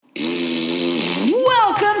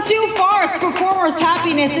to Farts, Performers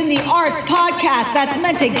Happiness in the Arts podcast that's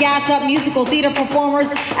meant to gas up musical theater performers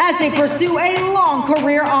as they pursue a long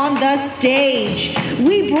career on the stage.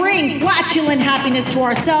 We bring flatulent happiness to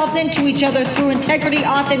ourselves and to each other through integrity,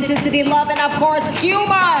 authenticity, love, and of course, humor.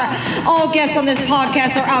 All guests on this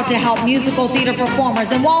podcast are out to help musical theater performers,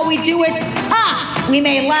 and while we do it, we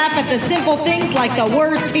may laugh at the simple things like the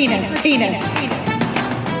word penis.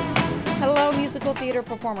 Hello, musical theater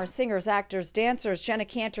performers, singers, actors, dancers. Jenna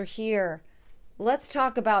Cantor here. Let's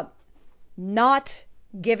talk about not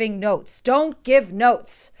giving notes. Don't give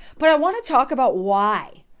notes. But I want to talk about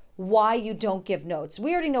why you don't give notes.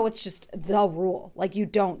 We already know it's just the rule. Like, you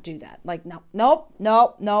don't do that. Like, nope.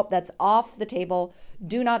 That's off the table.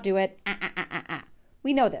 Do not do it.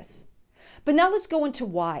 We know this. But now let's go into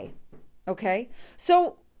why. Okay?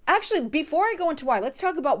 So actually, before I go into why, let's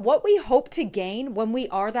talk about what we hope to gain when we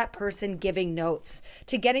are that person giving notes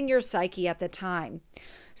to get in your psyche at the time.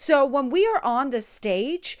 So when we are on the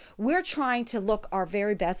stage, we're trying to look our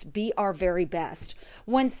very best, be our very best.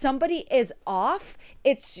 When somebody is off,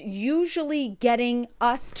 it's usually getting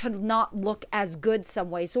us to not look as good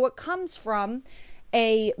some way. So it comes from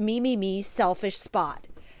a me, selfish spot.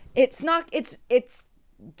 It's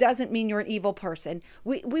doesn't mean you're an evil person.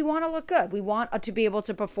 We want to look good. We want to be able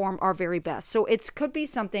to perform our very best. So it could be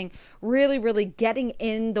something really, really getting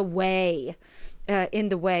in the way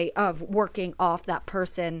of working off that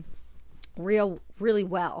person really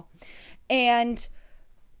well. And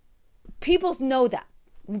people know that.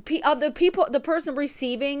 The person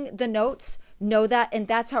receiving the notes know that, and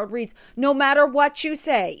that's how it reads. No matter what you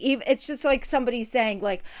say, it's just like somebody saying,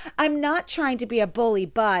 like, I'm not trying to be a bully,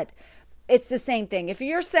 but it's the same thing. If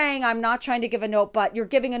you're saying I'm not trying to give a note, but you're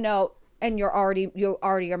giving a note and you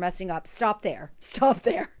already are messing up. Stop there. Stop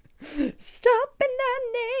in the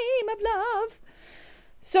name of love.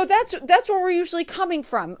 So that's where we're usually coming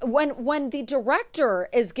from. When the director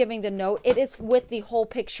is giving the note, it is with the whole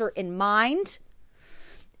picture in mind.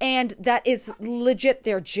 And that is legit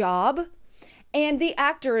their job. And the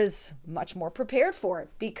actor is much more prepared for it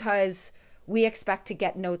because we expect to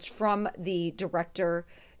get notes from the director.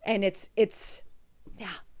 And it's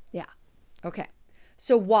yeah. Okay.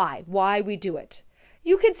 So why we do it?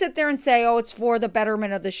 You can sit there and say, oh, it's for the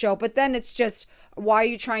betterment of the show. But then it's just, why are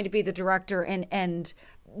you trying to be the director? And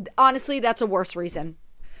honestly, that's a worse reason.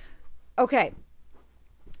 Okay.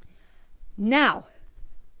 Now,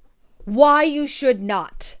 why you should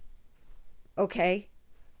not. Okay.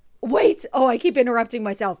 Wait. Oh, I keep interrupting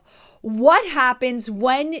myself. What happens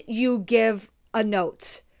when you give a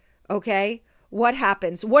note? Okay. What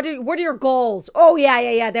happens? What are your goals? Oh,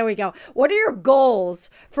 yeah. There we go. What are your goals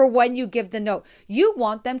for when you give the note? You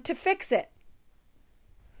want them to fix it.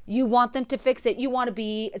 You want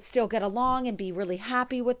to still get along and be really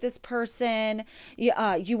happy with this person. You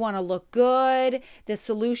want to look good. The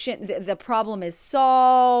solution, the problem is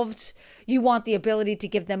solved. You want the ability to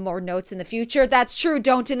give them more notes in the future. That's true.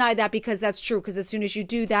 Don't deny that, because that's true. Because as soon as you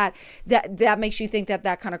do that, that makes you think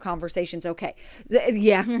that kind of conversation's okay.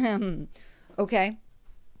 Yeah. Okay.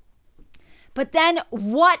 But then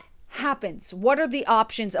what happens? What are the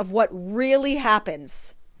options of what really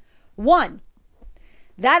happens? 1,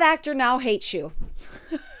 that actor now hates you.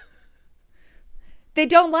 They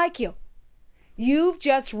don't like you. You've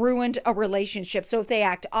just ruined a relationship. So if they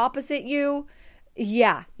act opposite you,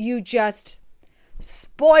 you just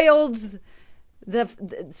spoiled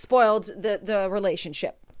the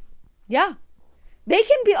relationship. Yeah. They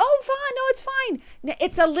can be, oh, fine. No, it's fine.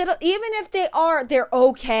 It's a little, even if they're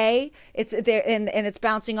okay. It's there and it's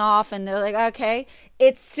bouncing off and they're like, okay.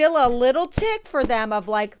 It's still a little tick for them of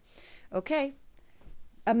like, okay,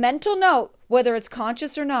 a mental note, whether it's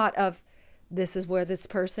conscious or not, of this is where this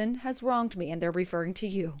person has wronged me and they're referring to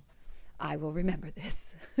you. I will remember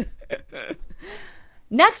this.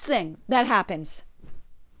 Next thing that happens.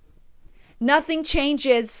 Nothing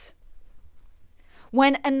changes.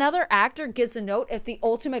 When another actor gives a note, if the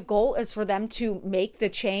ultimate goal is for them to make the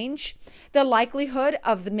change, the likelihood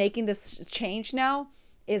of making this change now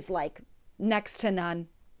is like next to none.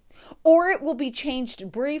 Or it will be changed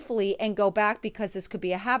briefly and go back, because this could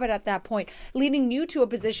be a habit at that point, leading you to a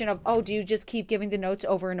position of, oh, do you just keep giving the notes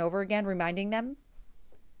over and over again, reminding them?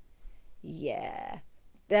 Yeah.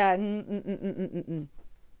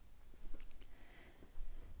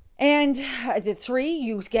 And the 3,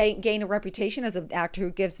 you gain a reputation as an actor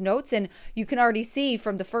who gives notes. And you can already see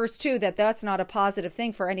from the first 2 that that's not a positive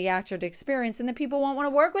thing for any actor to experience. And the people won't want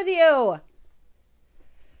to work with you.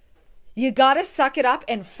 You got to suck it up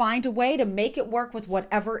and find a way to make it work with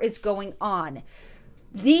whatever is going on.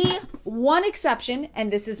 The one exception,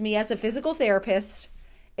 and this is me as a physical therapist,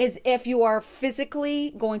 is if you are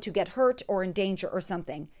physically going to get hurt or in danger or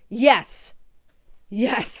something. Yes,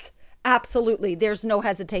 absolutely. There's no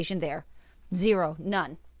hesitation there. Zero,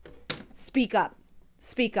 none. Speak up.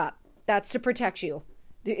 That's to protect you.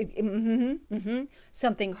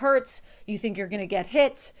 Something hurts. You think you're going to get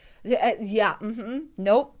hit.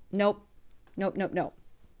 Nope.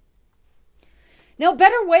 Now,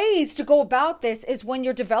 better ways to go about this is when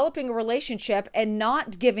you're developing a relationship and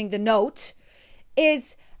not giving the note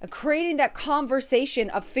is creating that conversation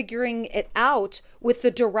of figuring it out with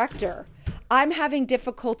the director. I'm having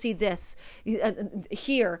difficulty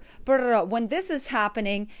here, but when this is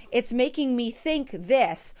happening, it's making me think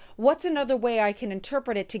this. What's another way I can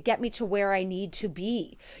interpret it to get me to where I need to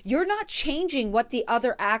be? You're not changing what the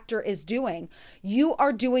other actor is doing. You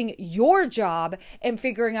are doing your job and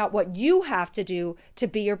figuring out what you have to do to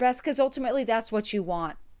be your best, because ultimately that's what you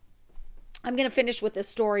want. I'm going to finish with a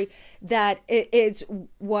story that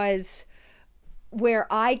was where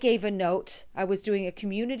I gave a note. I was doing a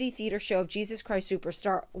community theater show of Jesus Christ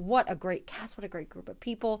Superstar. What a great cast. What a great group of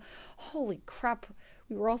people. Holy crap.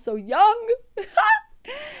 We were all so young.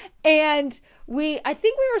 And I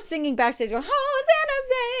think we were singing backstage. Going,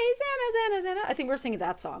 Hosanna, Zana. I think we were singing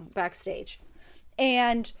that song backstage.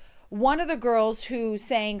 And one of the girls who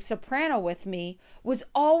sang soprano with me was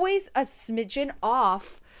always a smidgen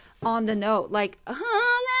off on the note. Like,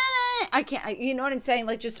 I can't, you know what I'm saying?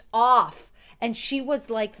 Like just off. And she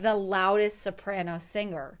was like the loudest soprano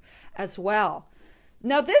singer as well.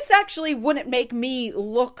 Now, this actually wouldn't make me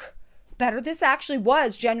look better. This actually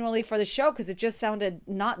was genuinely for the show because it just sounded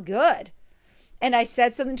not good. And I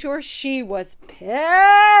said something to her. She was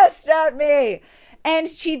pissed at me. And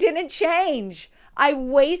she didn't change. I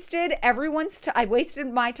wasted I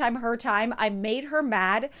wasted my time, her time. I made her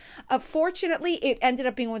mad. Fortunately, it ended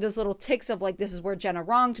up being one of those little ticks of like, this is where Jenna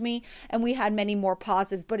wronged me. And we had many more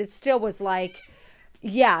positives, but it still was like,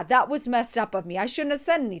 yeah, that was messed up of me. I shouldn't have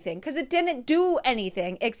said anything because it didn't do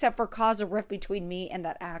anything except for cause a rift between me and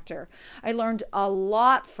that actor. I learned a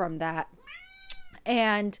lot from that.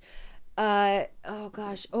 And, I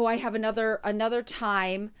have another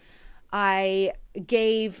time I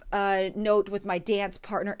gave a note with my dance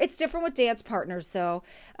partner. It's different with dance partners though,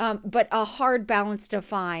 but a hard balance to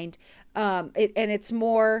find. And it's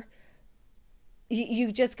more,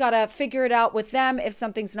 you just got to figure it out with them if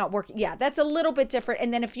something's not working. Yeah, that's a little bit different.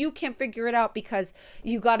 And then if you can't figure it out, because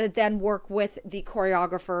you got to then work with the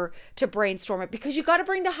choreographer to brainstorm it, because you got to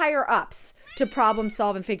bring the higher ups to problem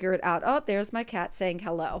solve and figure it out. Oh, there's my cat saying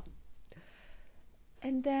hello.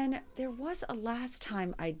 And then there was a last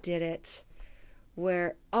time I did it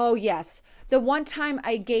where, oh yes, the one time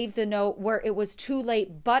I gave the note where it was too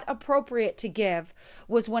late but appropriate to give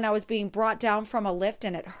was when I was being brought down from a lift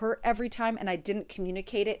and it hurt every time and I didn't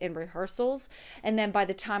communicate it in rehearsals. And then by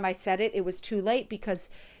the time I said it, it was too late because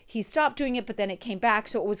he stopped doing it, but then it came back.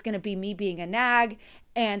 So it was going to be me being a nag.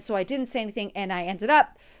 And so I didn't say anything and I ended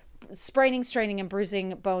up spraining, straining, and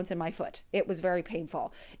bruising bones in my foot. It was very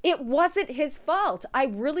painful. It wasn't his fault. I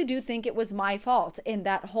really do think it was my fault in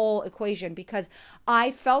that whole equation because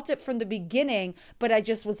I felt it from the beginning, but I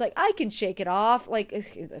just was like, I can shake it off. Like,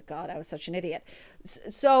 God, I was such an idiot.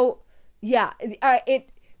 So yeah,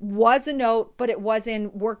 it was a note, but it was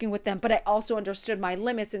in working with them. But I also understood my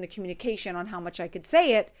limits in the communication on how much I could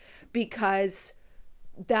say it because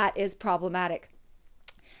that is problematic.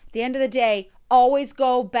 At the end of the day, always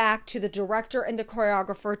go back to the director and the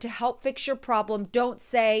choreographer to help fix your problem. Don't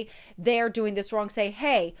say they're doing this wrong. Say,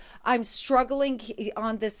 hey, I'm struggling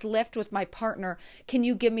on this lift with my partner. Can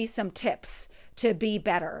you give me some tips to be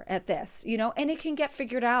better at this? You know, and it can get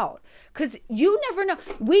figured out because you never know.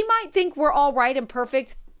 We might think we're all right and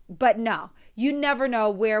perfect, but no, you never know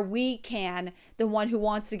where the one who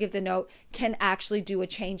wants to give the note can actually do a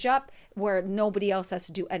change up where nobody else has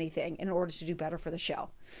to do anything in order to do better for the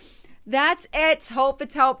show. That's it. Hope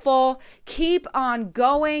it's helpful. Keep on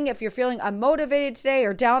going. If you're feeling unmotivated today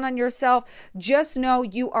or down on yourself, just know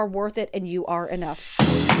you are worth it and you are enough.